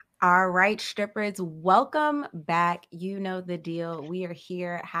All right, strippers, welcome back. You know the deal. We are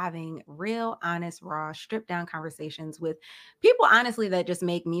here having real, honest, raw, stripped down conversations with people, honestly, that just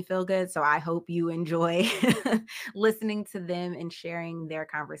make me feel good. So I hope you enjoy listening to them and sharing their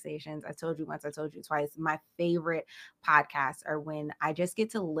conversations. I told you once, I told you twice. My favorite podcasts are when I just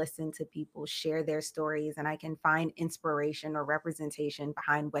get to listen to people share their stories and I can find inspiration or representation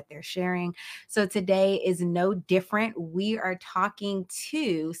behind what they're sharing. So today is no different. We are talking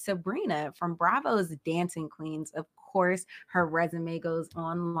to Sabrina from Bravo's Dancing Queens. Of course, her resume goes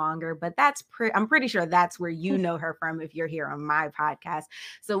on longer, but I'm pretty sure that's where you know her from if you're here on my podcast.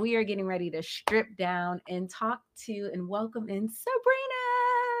 So we are getting ready to strip down and talk to and welcome in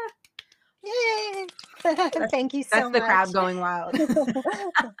Sabrina. Yay! That's, Thank you that's so the crowd much. going wild.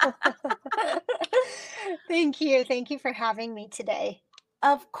 Thank you. Thank you for having me today.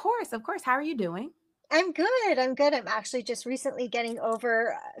 Of course, of course. How are you doing? I'm good. I'm good. I'm actually just recently getting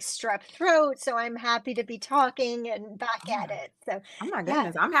over strep throat, so I'm happy to be talking and back Oh at my it. So, Oh my yeah,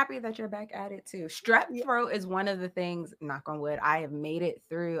 goodness. I'm happy that you're back at it too. Strep yeah, throat is one of the things, knock on wood, I have made it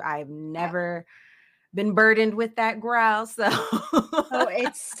through. I've yeah. never been burdened with that growl. So Oh,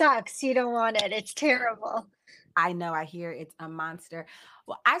 it sucks. You don't want it. It's terrible. I know I hear it's a monster.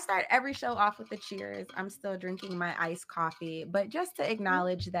 Well, I start every show off with the cheers. I'm still drinking my iced coffee, but just to Mm,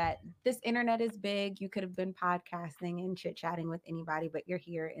 acknowledge that this internet is big. You could have been podcasting and chit chatting with anybody, but you're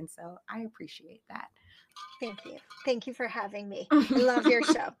here. And so I appreciate that. Thank you. Thank you for having me. I love your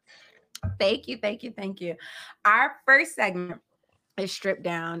show. Thank you. Thank you. Thank you. Our first segment is stripped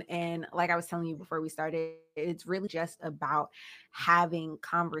down. And like I was telling you before we started, it's really just about having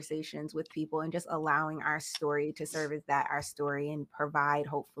conversations with people and just allowing our story to serve as that, our story, and provide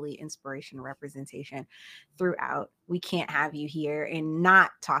hopefully inspiration and representation throughout. We can't have you here and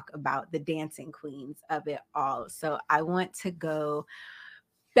not talk about the dancing queens of it all. So I want to go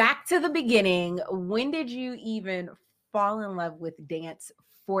back to the beginning. When did you even fall in love with dance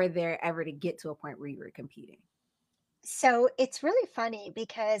for there ever to get to a point where you were competing? So it's really funny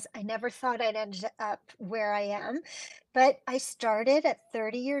because I never thought I'd end up where I am, but I started at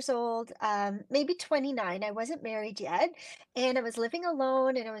 30 years old, maybe 29. I wasn't married yet, and I was living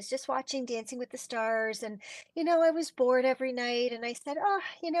alone, and I was just watching Dancing with the Stars, and I was bored every night, and I said, oh,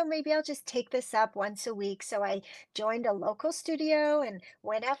 maybe I'll just take this up once a week. So I joined a local studio and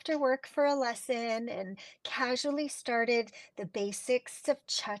went after work for a lesson, and casually started the basics of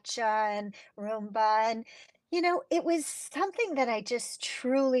cha-cha and rumba, and it was something that I just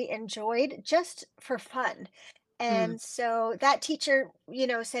truly enjoyed just for fun. Mm, And so that teacher,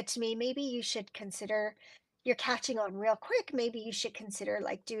 said to me, maybe you should consider, you're catching on real quick. Maybe you should consider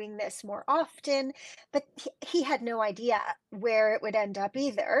like doing this more often. But he had no idea where it would end up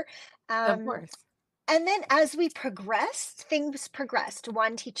either. of Um, course. and then as we progressed, things progressed.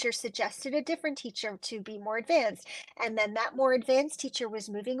 One teacher suggested a different teacher to be more advanced. And then that more advanced teacher was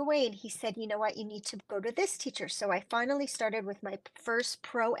moving away. And he said, you know what, you need to go to this teacher. So I finally started with my first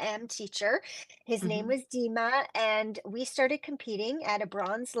pro-am teacher. His name Mhm. was Dima. And we started competing at a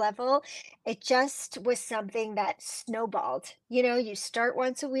bronze level. It just was something that snowballed. You start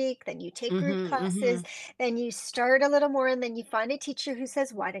once a week, then you take group Mhm, classes, mhm. then you start a little more, and then you find a teacher who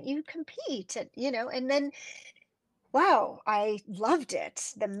says, why don't you compete? And then, wow, I loved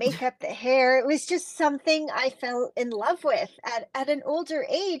it. The makeup, the hair, it was just something I fell in love with at an older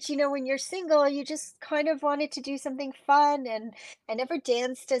age. When you're single, you just kind of wanted to do something fun, and I never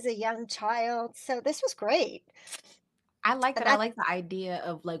danced as a young child. So this was great. I like And that. I that, like the idea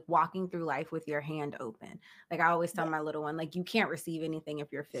of, like, walking through life with your hand open. Like, I always tell yeah, my little one, like, "You can't receive anything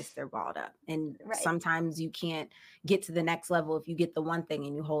if your fists are balled up." And right. sometimes you can't get to the next level if you get the one thing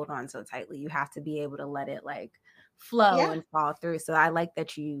and you hold on so tightly. You have to be able to let it, like, flow Yeah, and fall through. So I like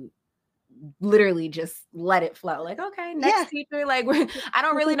that you literally just let it flow. Like, "Okay, next yeah. teacher, like, I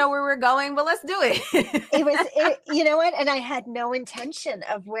don't really know where we're going, but let's do It was it." you know what? And I had no intention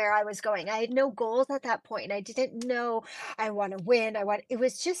of where I was going. I had no goals at that point. I didn't know I want to win. It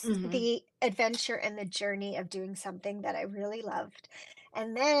was just Mhm, the adventure and the journey of doing something that I really loved.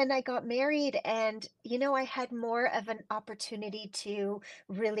 And then I got married, and I had more of an opportunity to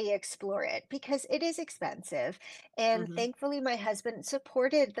really explore it because it is expensive. And mhm. thankfully my husband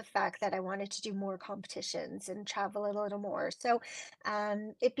supported the fact that I wanted to do more competitions and travel a little more. So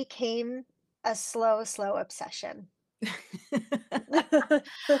it became a slow, slow obsession.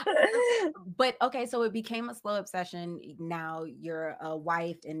 But okay, so it became a slow obsession. Now you're a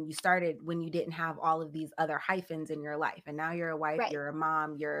wife and you started when you didn't have all of these other hyphens in your life. And now you're a wife, Right. you're a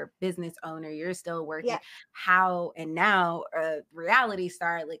mom, you're a business owner, you're still working. Yeah. How, and now a reality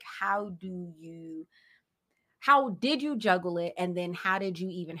star, like how do you how did you juggle it? And then how did you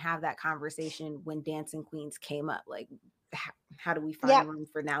even have that conversation when Dancing Queens came up? Like, how do we Yeah. find room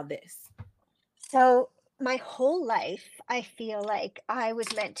for now this? So my whole life, I feel like I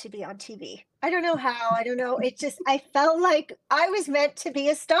was meant to be on TV. I don't know how. I don't know. It just, I felt like I was meant to be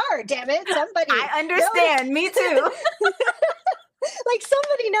a star. Damn it. Somebody I noticed. understand. Me too. Like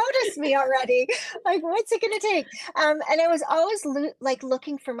somebody noticed me already. Like, what's it gonna take? And I was always like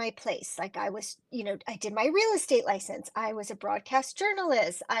looking for my place. Like I was, I did my real estate license. I was a broadcast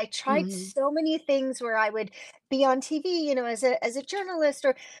journalist. I tried Mhm, so many things where I would be on TV, as a journalist,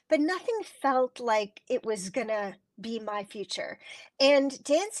 but nothing felt like it was gonna be my future. And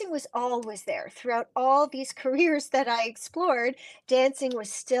dancing was always there throughout all these careers that I explored. Dancing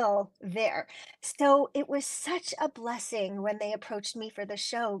was still there. So it was such a blessing when they approached me for the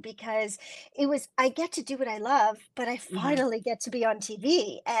show because I get to do what I love, but I mhm, finally get to be on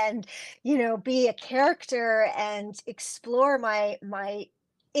TV and, be a character and explore my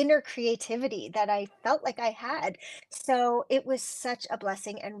inner creativity that I felt like I had. So it was such a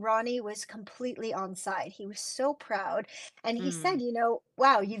blessing. And Ronnie was completely on side. He was so proud. And he said, mm,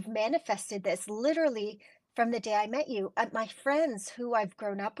 wow, you've manifested this literally from the day I met you. My friends who I've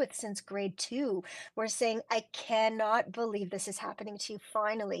grown up with since grade two were saying, I cannot believe this is happening to you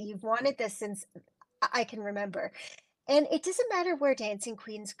finally. You've wanted this since I can remember. And it doesn't matter where Dancing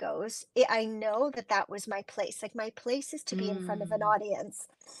Queens goes. I know that that was my place. Like, my place is to be in front of an mm. audience.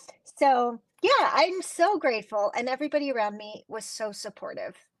 So, yeah, I'm so grateful. And everybody around me was so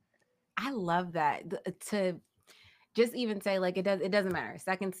supportive. I love that. To just even say, like, it doesn't matter.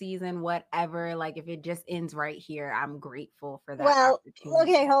 Second season, whatever, like, if it just ends right here, I'm grateful for that Well,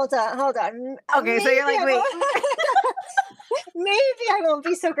 okay, opportunity. hold on, hold on. Okay, so you're Maybe like, I "Wait." won't. Maybe I won't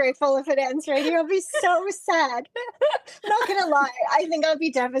be so grateful if it ends right here. I'll be so sad. Not gonna lie, I think I'll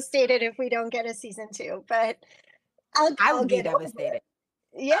be devastated if we don't get a season two, but I I'll would be get over it. devastated.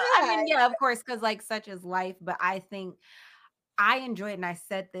 I Yeah, mean, yeah, of course, because like, such is life, but I think I enjoyed, and I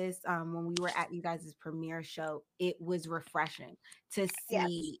said this, when we were at you guys' premiere show, it was refreshing to yes,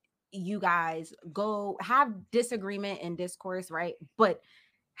 see you guys go have disagreement and discourse, right? But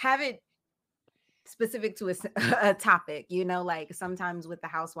have it specific to a topic, like sometimes with the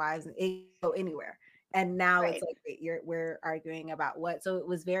housewives, it can go anywhere. And now it's right. like, wait, we're arguing about what? So it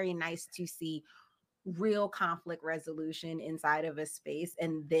was very nice to see real conflict resolution inside of a space,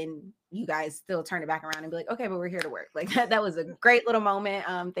 and then you guys still turn it back around and be like, okay, but we're here to work. Like, that was a great little moment.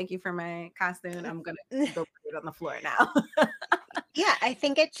 Thank you for my costume. I'm gonna go put it on the floor now. Yeah, I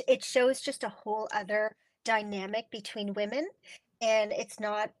think it shows just a whole other dynamic between women. And it's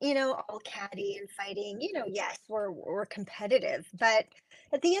not, all catty and fighting. Yes, we're competitive, but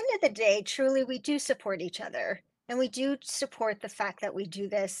at the end of the day, truly we do support each other. And we do support the fact that we do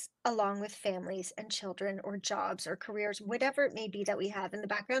this along with families and children or jobs or careers, whatever it may be that we have in the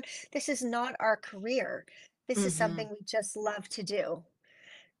background. This is not our career. This is Hmm. something we just love to do.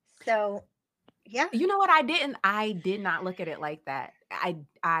 So, yeah, You know what? I did not look at it like that.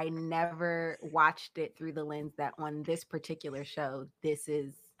 I never watched it through the lens that on this particular show, this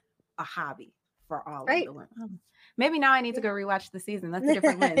is a hobby for all of right. the women. Maybe now I need to Yeah. go rewatch the season. That's a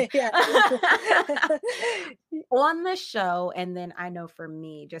different lens. Yeah. On the show, and then I know for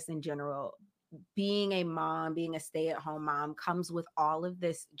me, just in general, being a mom, being a stay-at-home mom comes with all of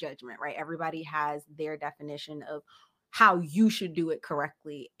this judgment, right? Everybody has their definition of how you should do it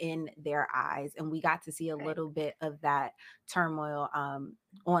correctly in their eyes. And we got to see a Right. little bit of that turmoil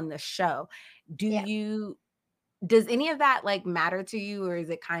on the show. Do Yeah. you does any of that like matter to you, or is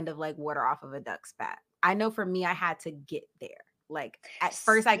it kind of like water off of a duck's back? I know for me, I had to get there. Like at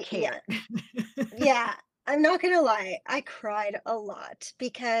first I Yeah. cared. Yeah. I'm not gonna lie. I cried a lot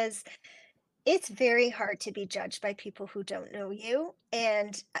because it's very hard to be judged by people who don't know you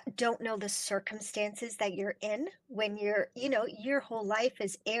and don't know the circumstances that you're in when your whole life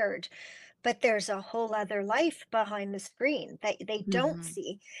is aired, but there's a whole other life behind the screen that they don't Mhm.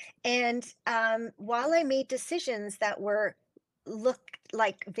 see. And while I made decisions that were look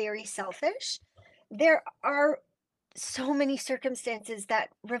like very selfish, there are so many circumstances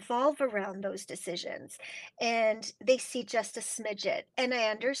that revolve around those decisions, and they see just a smidget. And I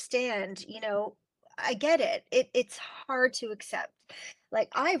understand, I get it. It's hard to accept. Like,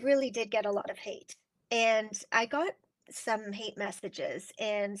 I really did get a lot of hate, and I got some hate messages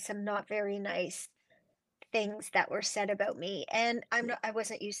and some not very nice things that were said about me, and I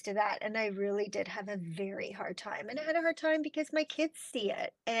wasn't used to that, and I really did have a very hard time. And I had a hard time because my kids see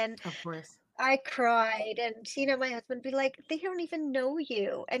it, and Of course. I cried, and, my husband would be like, "They don't even know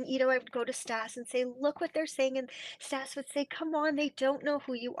you." And, I would go to Stas and say, "Look what they're saying." And Stas would say, "Come on, they don't know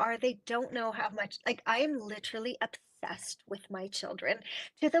who you are. They don't know how much." Like, I am literally obsessed with my children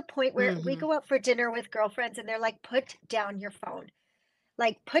to the point where we Mhm. go out for dinner with girlfriends and they're like, "Put down your phone."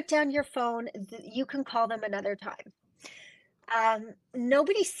 Like, put down your phone. You can call them another time.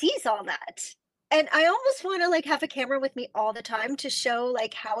 Nobody sees all that. And I almost want to like have a camera with me all the time to show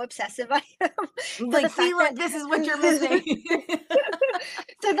like how obsessive I am. So the Like, "See, fact that look, this is what you're missing."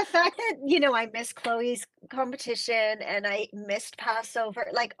 so the fact that, I missed Chloe's competition and I missed Passover,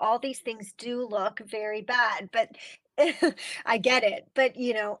 like all these things do look very bad, but I get it. But,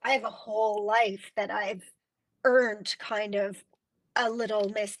 I have a whole life that I've earned kind of a little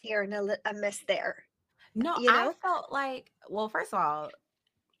miss here and a miss there, No, you I know? felt like, well, first of all,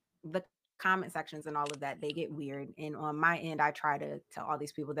 the comment sections and all of that, they get weird. And on my end, I try to tell all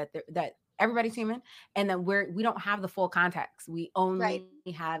these people that that everybody's human and that we don't have the full context. We Right, only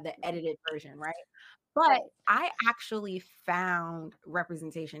have the edited version, right? But right. I actually found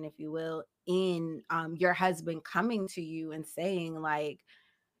representation, if you will, in your husband coming to you and saying, like,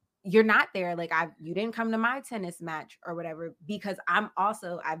 you're not there, like, you didn't come to my tennis match or whatever, because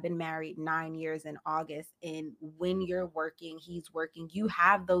I've been married 9 years in August, and when you're working, he's working, you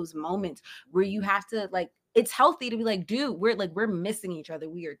have those moments where you have to, like, it's healthy to be like, "Dude, we're missing each other.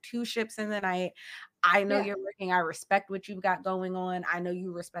 We are 2 ships in the night. I know Yeah, you're working. I respect what you've got going on. I know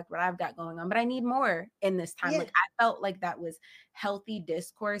you respect what I've got going on, but I need more in this time." yeah, Like, I felt like that was healthy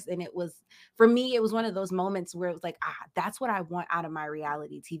discourse, and it was, for me, it was one of those moments where it was like, that's what I want out of my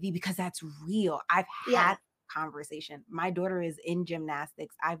reality TV because that's real. I've had yeah, conversation. My daughter is in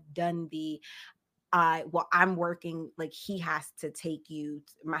gymnastics. I've done the well, I'm working, like, he has to take you,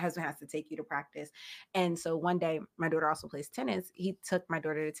 my husband has to take you to practice. And so one day, my daughter also plays tennis. He took my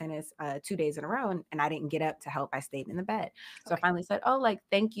daughter to tennis 2 days in a row, and I didn't get up to help. I stayed in the bed. So I okay. finally said, "Oh, like,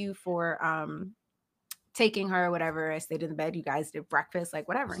 thank you for taking her or whatever. I stayed in the bed. You guys did breakfast, like,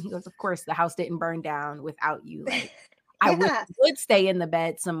 whatever." And he goes, "Of course, the house didn't burn down without you. Like, I wish Yeah, you would stay in the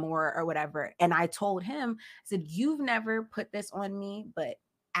bed some more or whatever." And I told him, I said, "You've never put this on me, but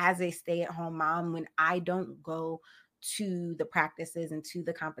as a stay-at-home mom, when I don't go to the practices and to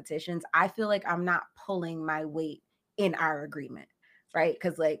the competitions, I feel like I'm not pulling my weight in our agreement." Right?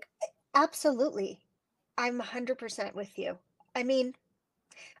 Because, like, absolutely. I'm 100% with you. I mean,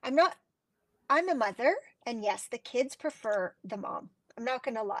 I'm not I'm a mother, and yes, the kids prefer the mom. I'm not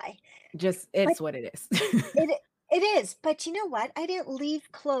gonna lie. just But it's what it is. it is, but you know what? I didn't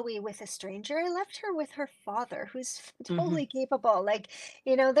leave Chloe with a stranger. I left her with her father, who's Mhm. totally capable. Like,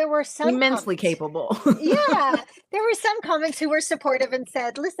 there were some Immensely comments. capable. Yeah, there were some comments who were supportive and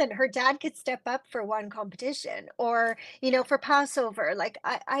said, "Listen, her dad could step up for one competition or, for Passover." Like,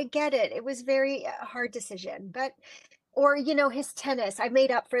 I get it. It was very hard decision, but or, his tennis. I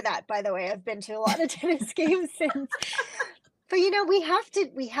made up for that, by the way. I've been to a lot of tennis games since. But we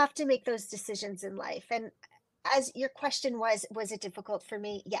have to make those decisions in life. And as your question was it difficult for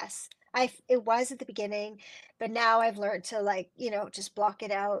me? Yes. It was at the beginning, but now I've learned to like, just block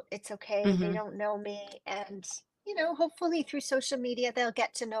it out. It's okay. They Mhm. don't know me. And, hopefully through social media, they'll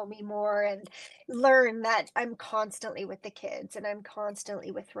get to know me more and learn that I'm constantly with the kids and I'm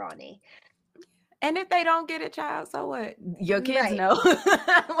constantly with Ronnie. And if they don't get a child, so what? Your kids Right. know.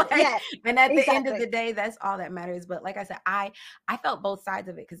 Like, Yeah, and at the end of the exactly. day, that's all that matters. But like I said, I felt both sides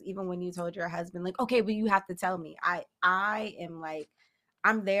of it, because even when you told your husband, like, "Okay, but you have to tell me," I am like,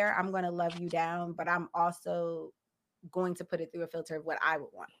 I'm there, I'm gonna love you down, but I'm also going to put it through a filter of what I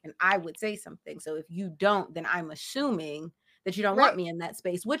would want. And I would say something. So if you don't, then I'm assuming that you don't want Right. me in that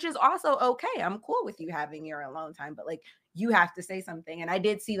space, which is also okay. I'm cool with you having your alone time, but, like, you have to say something. And I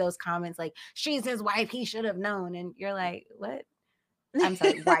did see those comments like, "She's his wife, he should have known." And you're like, "What?" I'm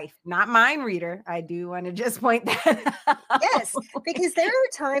sorry, wife, not mind reader. I do want to just point that out. Yes, because there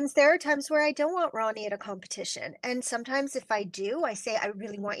are times where I don't want Ronnie at a competition. And sometimes if I do, I say, I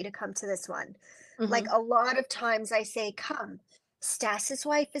really want you to come to this one. Like Mhm. a lot of times I say, come. Stas's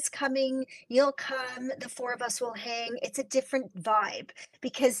wife is coming. You'll come. The four of us will hang. It's a different vibe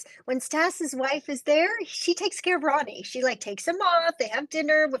because when Stas's wife is there, she takes care of Ronnie. She like takes him off. They have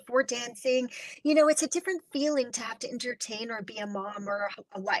dinner before dancing. It's a different feeling to have to entertain or be a mom or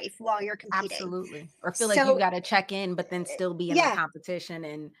a wife while you're competing. Absolutely. Or feel like you've So got to check in, but then still be in the yeah, competition.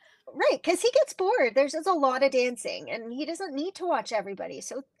 And right, because he gets bored. There's just a lot of dancing, and he doesn't need to watch everybody,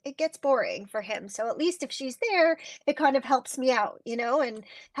 so it gets boring for him. So at least if she's there, it kind of helps me out, and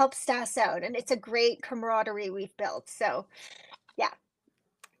helps Stas out, and it's a great camaraderie we've built. So yeah,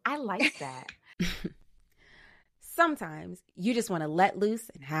 I like that. Sometimes you just want to let loose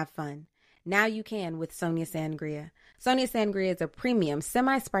and have fun. Now you can with Sonia Sangria. Sonia Sangria is a premium,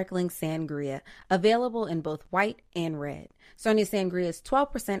 semi sparkling sangria available in both white and red. Sonia Sangria is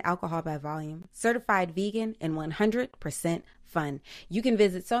 12% alcohol by volume, certified vegan, and 100% fun. You can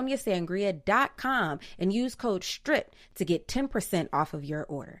visit soniasangria.com and use code STRIP to get 10% off of your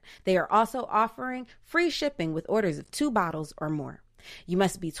order. They are also offering free shipping with orders of 2 bottles or more. You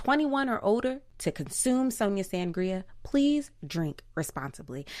must be 21 or older to consume Sonia Sangria. Please drink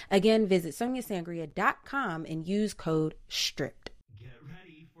responsibly. Again, visit soniasangria.com and use code STRIPPED. Get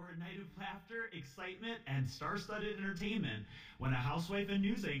ready for a night of laughter, excitement, and star-studded entertainment when a housewife and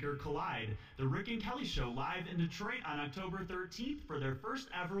news anchor collide. The Rick and Kelly Show live in Detroit on October 13th for their first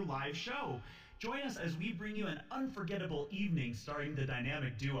ever live show. Join us as we bring you an unforgettable evening starring the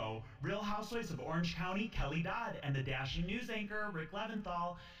dynamic duo, Real Housewives of Orange County, Kelly Dodd, and the dashing news anchor, Rick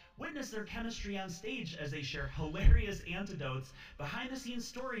Leventhal. Witness their chemistry on stage as they share hilarious anecdotes, behind-the-scenes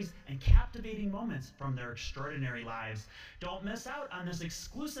stories, and captivating moments from their extraordinary lives. Don't miss out on this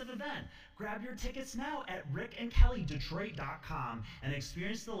exclusive event. Grab your tickets now at rickandkellydetroit.com and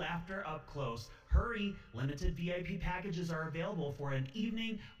experience the laughter up close. Hurry! Limited VIP packages are available for an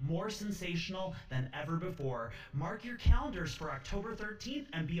evening more sensational than ever before. Mark your calendars for October 13th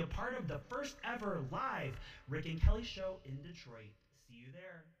and be a part of the first ever live Rick and Kelly Show in Detroit. See you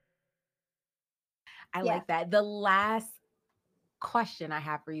there. I Yeah. like that. The last question I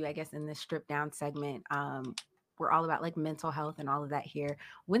have for you, I guess, in this strip down segment, we're all about like mental health and all of that here.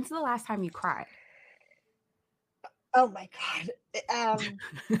 When's the last time you cried? Oh my God.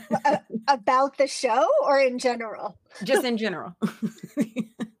 About the show or in general? Just in general.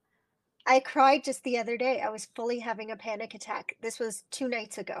 I cried just the other day. I was fully having a panic attack. This was 2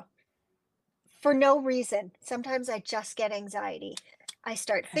 nights ago. For no reason. Sometimes I just get anxiety. I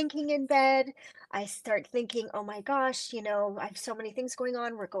start Okay. thinking in bed. I start thinking, oh my gosh, I have so many things going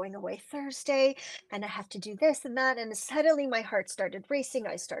on. We're going away Thursday and I have to do this and that. And suddenly my heart started racing.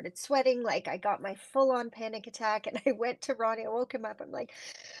 I started sweating. Like I got my full on panic attack. And I went to Ronnie. I woke him up. I'm like,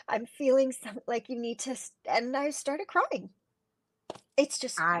 I'm feeling like you need to. And I started crying. It's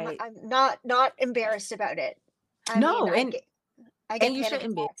just, I I'm not embarrassed about it. I mean, no, I and get, I and get you panic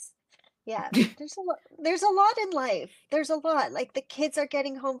shouldn't be. attacks. Yeah, there's a lot in life. There's a lot. Like the kids are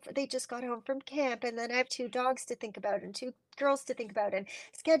getting home, they just got home from camp, and then I have 2 dogs to think about and 2 girls to think about, and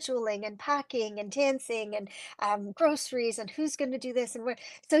scheduling and packing and dancing and groceries and who's going to do this and where.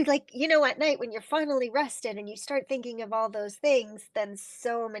 So like, at night when you're finally rested and you start thinking of all those things, then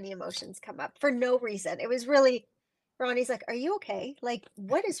so many emotions come up for no reason. It was really Ronnie's like, "Are you okay? Like,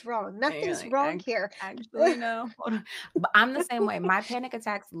 what is wrong? And you're Nothing's like, wrong here." Actually, no. Hold on." But I'm the same way. My panic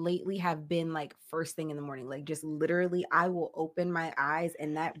attacks lately have been like first thing in the morning. Like just literally, I will open my eyes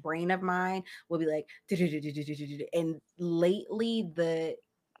and that brain of mine will be like, and lately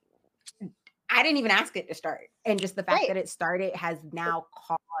I didn't even ask it to start. And just the fact Right. that it started has now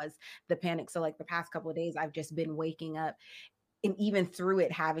caused the panic. So like the past couple of days, I've just been waking up and even through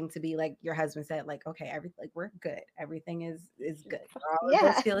it having to be like your husband said, like, okay, everything like we're good. Everything is good. All of those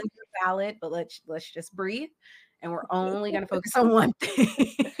Yeah. feelings are valid, but let's just breathe and we're only gonna focus on one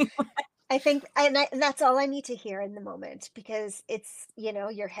thing. I think and that's all I need to hear in the moment because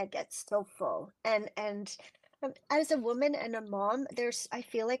your head gets so full. And as a woman and a mom, I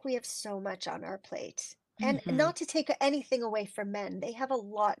feel like we have so much on our plate. And Mhm. not to take anything away from men. They have a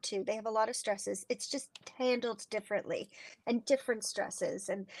lot too. They have a lot of stresses. It's just handled differently and different stresses.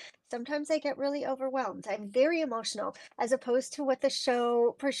 And sometimes I get really overwhelmed. I'm very emotional as opposed to what the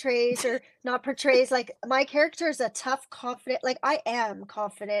show portrays or not portrays. Like my character is a tough, confident, like I am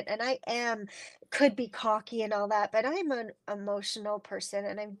confident and could be cocky and all that, but I'm an emotional person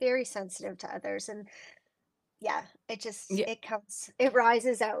and I'm very sensitive to others. And yeah, Yeah. it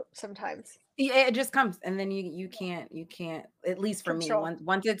rises out sometimes. Yeah, it just comes and then you can't, at least for me, Control.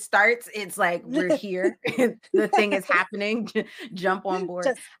 once it starts, it's like we're here. The thing is happening. Jump on board.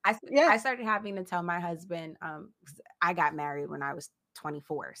 Just, I yeah. I started having to tell my husband 'cause I got married when I was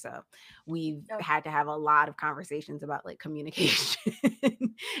 24. So we've No, had to have a lot of conversations about like communication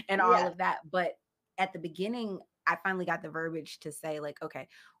and all yeah, of that. But at the beginning, I finally got the verbiage to say like, okay,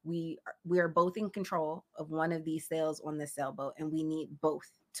 we are both in control of one of these sails on this sailboat and we need both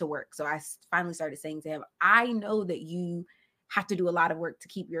to work. So finally started saying to him, I know that you have to do a lot of work to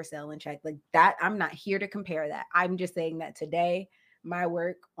keep your sail in check. Like that, I'm not here to compare that. I'm just saying that today, my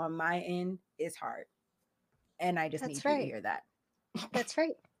work on my end is hard. And I just that's need you to right. hear that. That's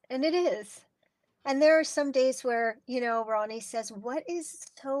right. And it is. And there are some days where, Ronnie says, "What is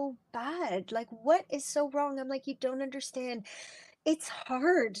so bad? Like, what is so wrong?" I'm like, "You don't understand. it's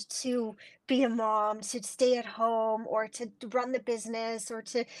hard to be a mom, to stay at home or to run the business or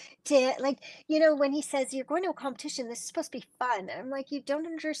to like, when he says you're going to a competition, this is supposed to be fun. I'm like, you don't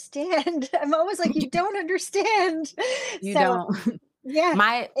understand. I'm always like, you don't understand. You So don't. yeah,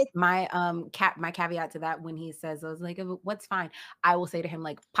 it My caveat to that when he says those, like, "What's fine?" I will say to him,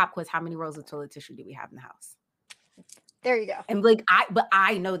 like, "Pop quiz, how many rolls of toilet tissue do we have in the house?" there you go. And, like,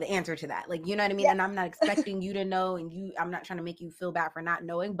 I know the answer to that, like, you know what I mean? Yeah. And I'm not expecting you to know, and I'm not trying to make you feel bad for not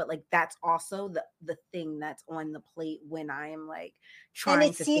knowing, but, like, that's also the thing that's on the plate when I am, like, And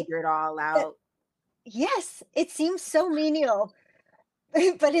trying to figure it all uh, out. yes, it seems so menial.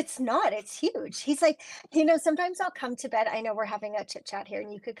 But it's not, it's huge. He's like, sometimes I'll come to bed. I know we're having a chit chat here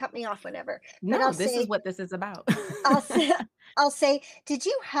and you could cut me off whenever, but No, this is what this is about. I'll say, I'll say, did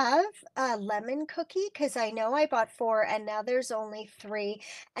you have a lemon cookie? Because I know I bought four and now there's only three.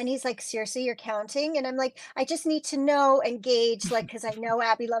 And he's like, seriously, you're counting? And I'm like, I just need to know and gauge, like, because I know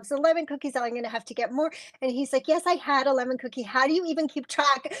Abby loves the lemon cookies. I'm going to have to get more. And he's like, yes, I had a lemon cookie. How do you even keep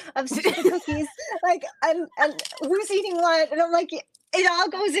track of stupid cookies? Like, and who's eating what? And I'm like, it all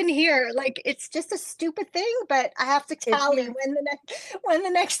goes in here. Like it's just a stupid thing, but I have to It's tally here. when the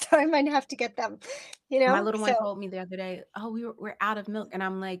next time I have to get them, My little one So told me the other day, "Oh, we're out of milk," and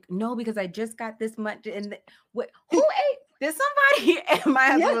I'm like, "No, because I just got this much." And what? Who ate? Did somebody? And my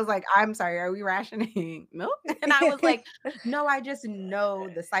husband yeah. was like, "I'm sorry, are we rationing milk?" And I was like, "No, I just know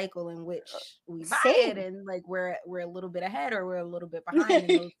the cycle in which we buy it, Same. and like we're a little bit ahead or we're a little bit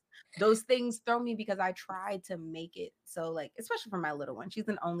behind." And those things throw me because I try to make it so, like, especially for my little one. She's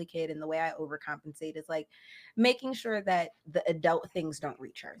an only kid, and the way I overcompensate is like making sure that the adult things don't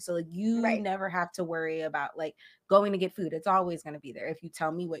reach her. So like you Right, never have to worry about like going to get food. It's always going to be there. If you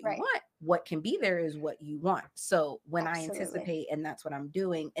tell me what you right. want, what can be there is what you want. So when I Absolutely. anticipate and that's what I'm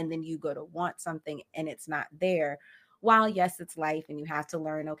doing, and then you go to want something and it's not there, while yes, it's life and you have to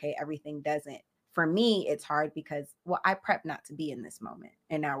learn, okay, everything doesn't. For me, it's hard because, well, I prep not to be in this moment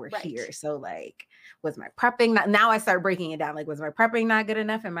and now we're Right. here. So like, was my prepping not, now I start breaking it down. Like, was my prepping not good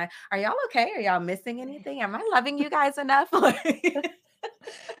enough? Are y'all okay? Are y'all missing anything? Am I loving you guys enough? Like,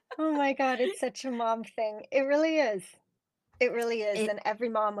 Oh my God, it's such a mom thing. It really is. It really is. it And every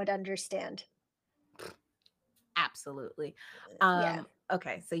mom would understand. absolutely. Yeah.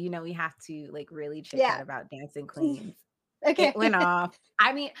 Okay, so we have to like really chit chat Yeah. about Dancing Queens. It went Okay. off.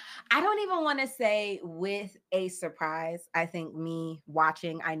 I mean, I don't even want to say with a surprise. I think me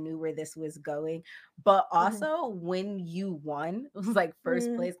watching, I knew where this was going. But Mhm. also when you won, it was like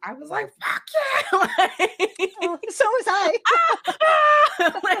first Mm. place, I was like, fuck yeah. Oh, so was I.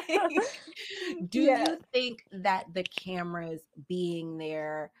 Like, do Yeah. you think that the cameras being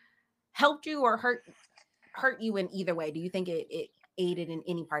there helped you or hurt you in either way? Do you think it aided in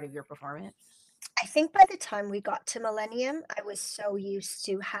any part of your performance? I think by the time we got to Millennium, I was so used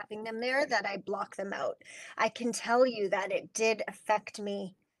to having them there that I blocked them out. I can tell you that it did affect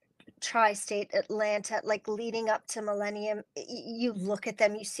me. Tri-state, Atlanta, like leading up to Millennium, you look at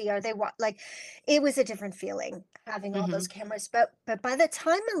them, you see, are they what? Like, it was a different feeling having all those Mhm. cameras. But by the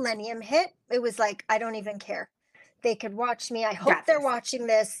time Millennium hit, it was like I don't even care. They could watch me. I hope Got they're this. watching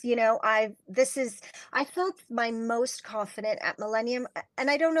this. I felt my most confident at Millennium, and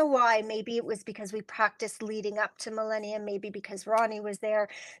I don't know why. Maybe it was because we practiced leading up to Millennium, maybe because Ronnie was there,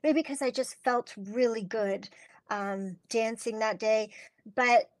 maybe because I just felt really good dancing that day.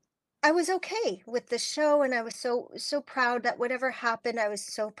 But I was okay with the show, and I was so proud that whatever happened, I was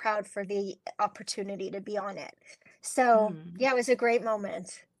so proud for the opportunity to be on it. So, Mm. yeah, it was a great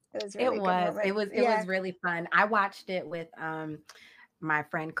moment. It was It really a good was. It moment. was it Yeah. was really fun. I watched it with my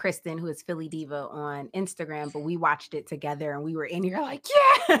friend Kristen, who is Philly Diva on Instagram, but we watched it together and we were in here like,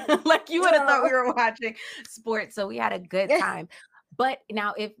 yeah, like you would have thought we Oh. were watching sports. So we had a good time. But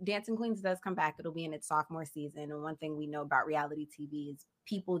now, if Dancing Queens does come back, it'll be in its sophomore season. And one thing we know about reality TV is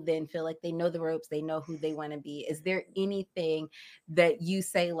people then feel like they know the ropes, they know who they want to be. Is there anything that you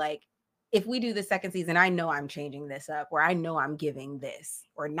say, like, if we do the second season, I know I'm changing this up, or I know I'm giving this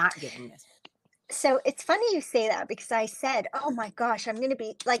or not giving this? So it's funny you say that because I said, "Oh my gosh, I'm gonna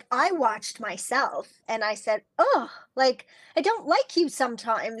be like," I watched myself and I said, "Oh, like I don't like you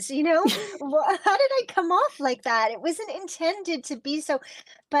sometimes, you know? How did I come off like that? It wasn't intended to be so."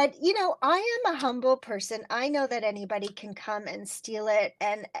 But I am a humble person. I know that anybody can come and steal it,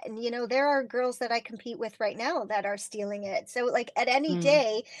 and there are girls that I compete with right now that are stealing it. So like at any Mm,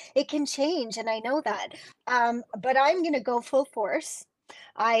 day, it can change, and I know that. But I'm gonna go full force.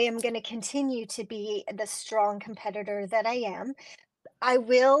 I am going to continue to be the strong competitor that I am. I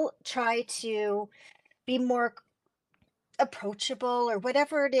will try to be more approachable or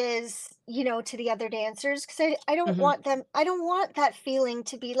whatever it is, to the other dancers, because I don't Mhm. want them, I don't want that feeling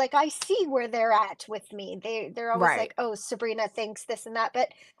to be like I see where they're at with me. They're always Right. like, "Oh, Sabrina thinks this and that,"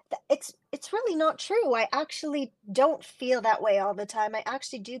 but it's really not true. I actually don't feel that way all the time. I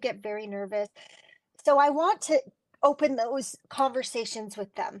actually do get very nervous. So I want to open those conversations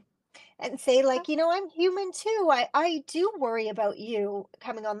with them and say Okay. like, I'm human too. I do worry about you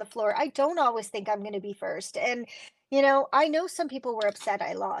coming on the floor. I don't always think I'm going to be first. And I know some people were upset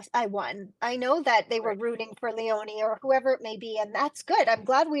I won. I know that they were Right. rooting for Leonie or whoever it may be, and that's good. I'm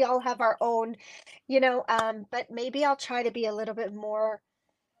glad we all have our own, but maybe I'll try to be a little bit more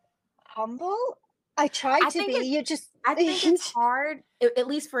humble. I try I to think be. it's You just I think it's hard, at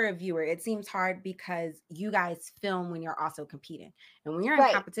least for a viewer. It seems hard because you guys film when you're also competing. And when you're in right.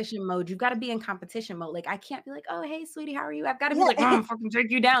 competition mode, you've got to be in competition mode. Like I can't be like, "Oh, hey, sweetie, how are you?" I've got to be Yeah. like, "Oh, fucking take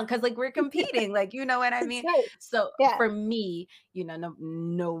you down," because like we're competing. Like, you know what I That's mean? right. So Yeah. for me,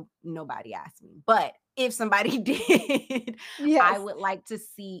 nobody asked me. But if somebody did, I Yes. would like to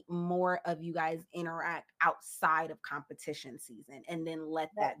see more of you guys interact outside of competition season and then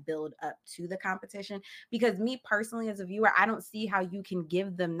let Right. that build up to the competition. Because me personally, as a viewer, I don't see how you can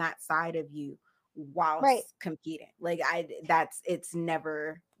give them that side of you Right. whilst competing. Like it's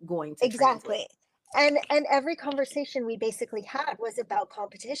never going to translate. Exactly. And every conversation we basically had was about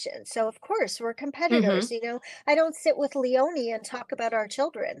competition. So of course we're competitors, Hmm. I don't sit with Leonie and talk about our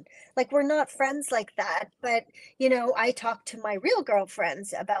children. Like we're not friends like that, but I talk to my real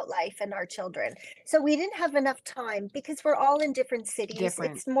girlfriends about life and our children. So we didn't have enough time because we're all in different cities. Different.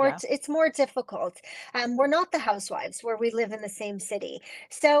 It's Yeah. it's more difficult. We're not the housewives where we live in the same city.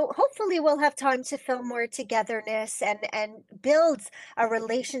 So hopefully we'll have time to film more togetherness and build a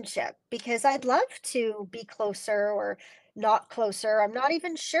relationship because I'd love to be closer or not closer. I'm not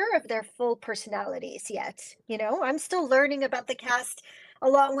even sure of their full personalities yet. I'm still learning about the cast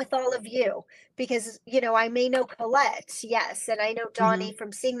along with all of you because, I may know Colette, yes, and I know Donnie Hmm.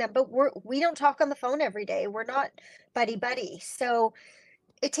 from seeing them, but we don't talk on the phone every day. We're not buddy buddy. So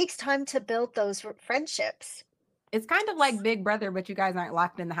it takes time to build those friendships. It's kind of like Big Brother, but you guys aren't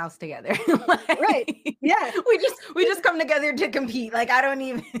locked in the house together. Right. Like, Yeah. we just come together to compete. Like I don't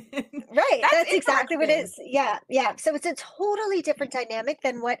even. Right, That's that's exactly what it interesting. is. Yeah, yeah. So it's a totally different dynamic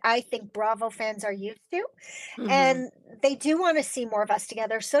than what I think Bravo fans are used to. Hmm. And they do want to see more of us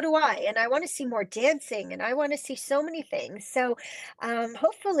together. So do I. And I want to see more dancing and I want to see so many things. So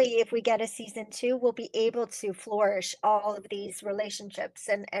hopefully, if we get a season two, we'll be able to flourish all of these relationships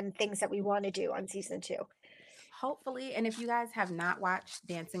and things that we want to do on season two. Hopefully, and if you guys have not watched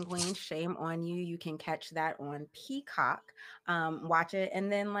Dancing Queen, shame on you. You can catch that on Peacock. Watch it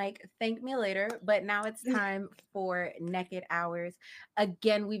and then like thank me later. But now it's time for Naked Hours.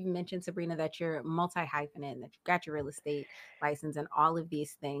 Again, we've mentioned, Sabrina, that you're multi hyphenate, that you've got your real estate license and all of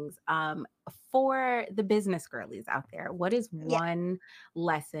these things. For the business girlies out there, what is Yeah. one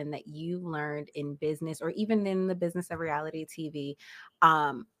lesson that you've learned in business or even in the business of reality TV?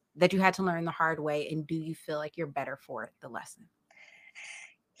 That you had to learn the hard way, and do you feel like you're better for the lesson?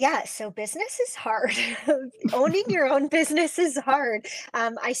 Yeah, so business is hard. Owning your own business is hard.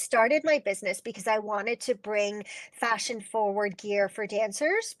 I started my business because I wanted to bring fashion forward gear for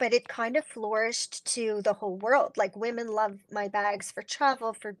dancers, but it kind of flourished to the whole world. Like women love my bags for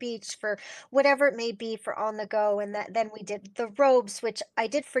travel, for beach, for whatever it may be for on the go. And then we did the robes, which I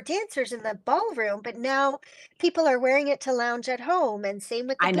did for dancers in the ballroom, but now people are wearing it to lounge at home. And same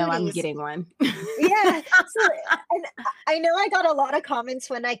with the I know I'm booties. getting one. Yeah, so and I know I got a lot of comments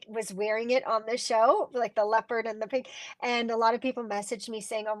when I was wearing it on the show, like the leopard and the pink, and a lot of people messaged me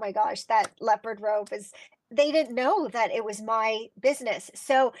saying, "Oh my gosh, that leopard robe is." They didn't know that it was my business.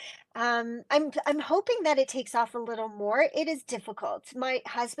 So, I'm hoping that it takes off a little more. It is difficult. My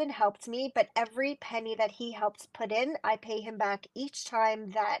husband helped me, but every penny that he helped put in, I pay him back each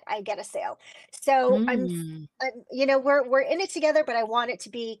time that I get a sale. So Mm. we're in it together, but I want it to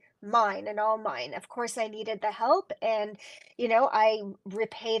be mine and all mine. Of course, I needed the help, and I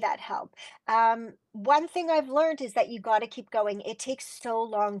repay that help. One thing I've learned is that you got to keep going. It takes so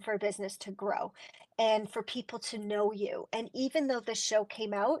long for a business to grow and for people to know you. And even though the show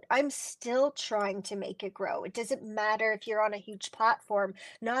came out, I'm still trying to make it grow. It doesn't matter if you're on a huge platform,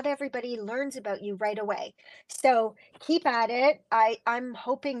 not everybody learns about you right away. So keep at it. I'm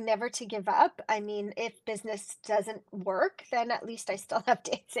hoping never to give up. I mean, if business doesn't work, then at least I still have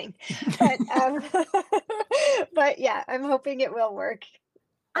dancing. But but yeah, I'm hoping it will work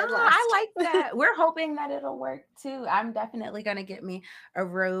Ah, and I last. like that. We're hoping that it'll work too. I'm definitely gonna get me a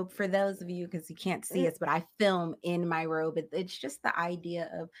robe for those of you because you can't see Mm, us, but I film in my robe. It's just the idea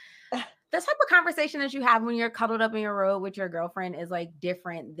of the type of conversation that you have when you're cuddled up in your robe with your girlfriend is like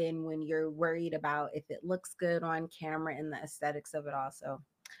different than when you're worried about if it looks good on camera and the aesthetics of it all. So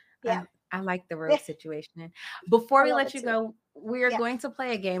Yeah. I like the Yeah, rope situation. Before I we love let it you too. go, we are Yeah. going to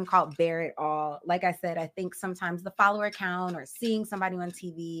play a game called Bear It All. Like I said, I think sometimes the follower count or seeing somebody on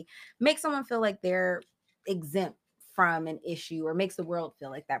TV makes someone feel like they're exempt from an issue or makes the world feel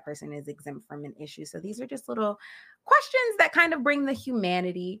like that person is exempt from an issue. So these are just little questions that kind of bring the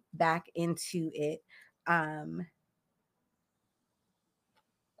humanity back into it. Um,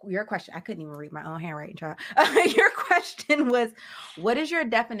 your question, I couldn't even read my own handwriting, child. Your question was, what is your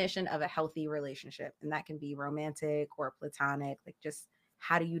definition of a healthy relationship? And that can be romantic or platonic. Like, just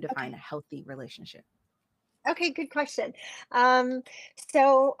how do you define a Okay. healthy relationship? Okay, good question. Um,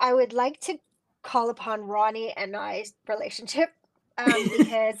 so I would like to call upon Ronnie and I's relationship,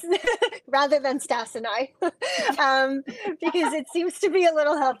 because rather than Stas and I, um, because it seems to be a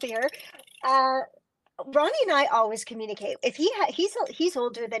little healthier. Uh, Ronnie and I always communicate. If he's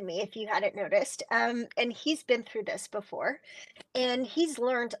older than me, if you hadn't noticed, and he's been through this before, and he's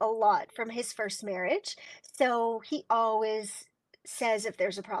learned a lot from his first marriage. So he always says if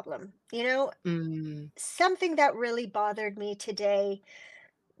there's a problem, Mm, something that really bothered me today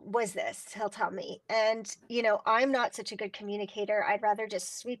was this, he'll tell me. And, I'm not such a good communicator. I'd rather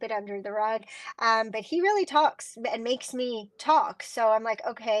just sweep it under the rug. But he really talks and makes me talk. So I'm like,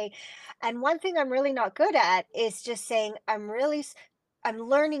 okay. And one thing I'm really not good at is just saying, I'm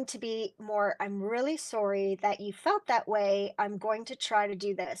learning to be more, I'm really sorry that you felt that way. I'm going to try to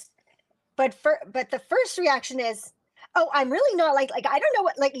do this. But the first reaction is, "Oh, I'm really not like I don't know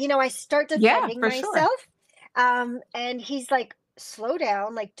what," like, I start yeah, defending for sure. myself, and he's like, "Slow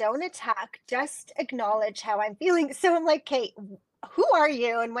down, like, don't attack, just acknowledge how I'm feeling." So I'm like, "Kate, who are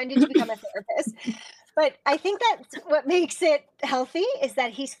you, and when did you become a therapist?" But I think that's what makes it healthy is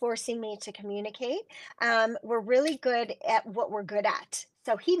that he's forcing me to communicate. We're really good at what we're good at.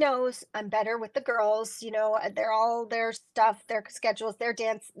 So he knows I'm better with the girls, they're all their stuff, their schedules, their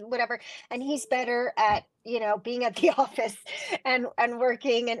dance, whatever. And he's better at, being at the office and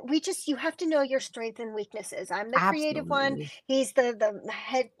working. And you have to know your strengths and weaknesses. I'm the creative one. Absolutely. He's the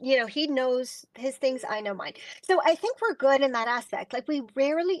head, he knows his things, I know mine. So I think we're good in that aspect. Like we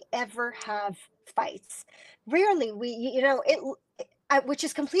rarely ever have fights. Rarely which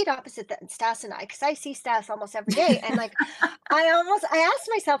is complete opposite than Stas and I, because I see Stas almost every day, and like I asked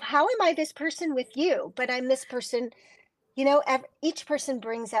myself, how am I this person with you? But I'm this person, each person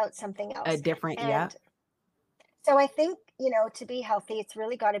brings out something A else, different, yeah. and so I think, to be healthy, it's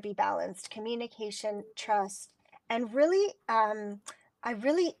really got to be balanced communication, trust, and really, I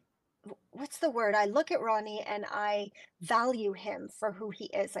really, what's the word? I look at Ronnie and I value him for who he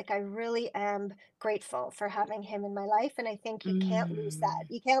is. Like, I really am grateful for having him in my life. And I think you can't lose that. Mm,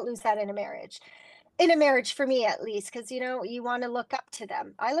 You can't lose that in a marriage. In a marriage, for me at least, because, you want to look up to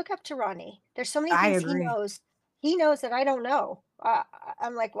them. I look up to Ronnie. There's so many I things he agree. knows. He knows that I don't know.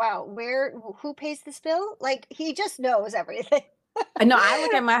 I'm like, wow, who pays this bill? Like, he just knows everything. No, I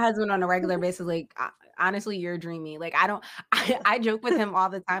look at my husband on a regular basis, like, honestly, you're dreamy. Like, I don't, I joke with him all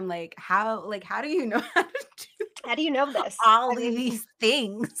the time, how do you know how to do How do you know this? all I of mean, these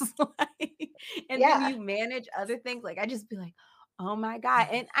things? Like, and then yeah, you manage other things. Like, I just be like, oh my God.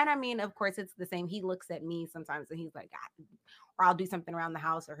 And I mean, of course, it's the same. He looks at me sometimes and he's like, or I'll do something around the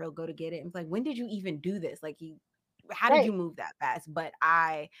house or he'll go to get it. And it's like, when did you even do this? Like, how did you right. move that fast? But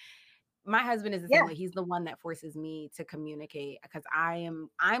my husband is the same Yeah, way. He's the one that forces me to communicate because I'm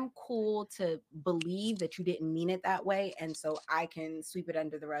cool to believe that you didn't mean it that way. And so I can sweep it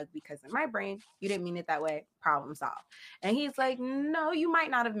under the rug because in my brain, you didn't mean it that way, problem solved. And he's like, no, you might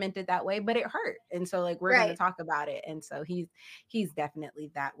not have meant it that way, but it hurt. And so like we're gonna right. talk about it. And so he's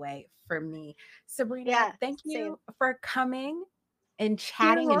definitely that way for me. Sabrina, Yeah, thank same. you for coming and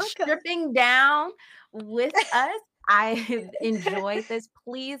You're chatting and welcome. stripping down with us. I enjoyed this.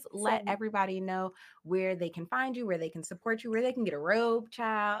 Please let Same. everybody know where they can find you, where they can support you, where they can get a robe,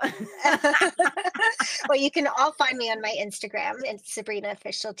 child. Well, you can all find me on my Instagram. It's Sabrina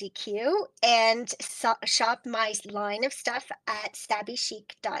Official DQ, and shop my line of stuff at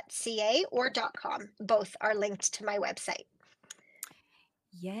stabbychic.ca or .com. Both are linked to my website.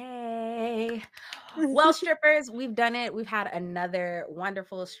 Yay. Well, strippers, we've done it. We've had another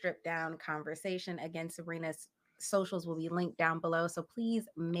wonderful strip down conversation. Again, Sabrina's socials will be linked down below. So please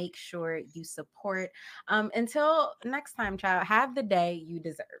make sure you support. Until next time, child, have the day you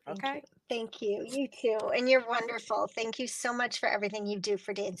deserve. Thank you. Okay. Thank you. You too. And you're wonderful. Thank you so much for everything you do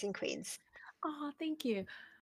for Dancing Queens. Oh, thank you.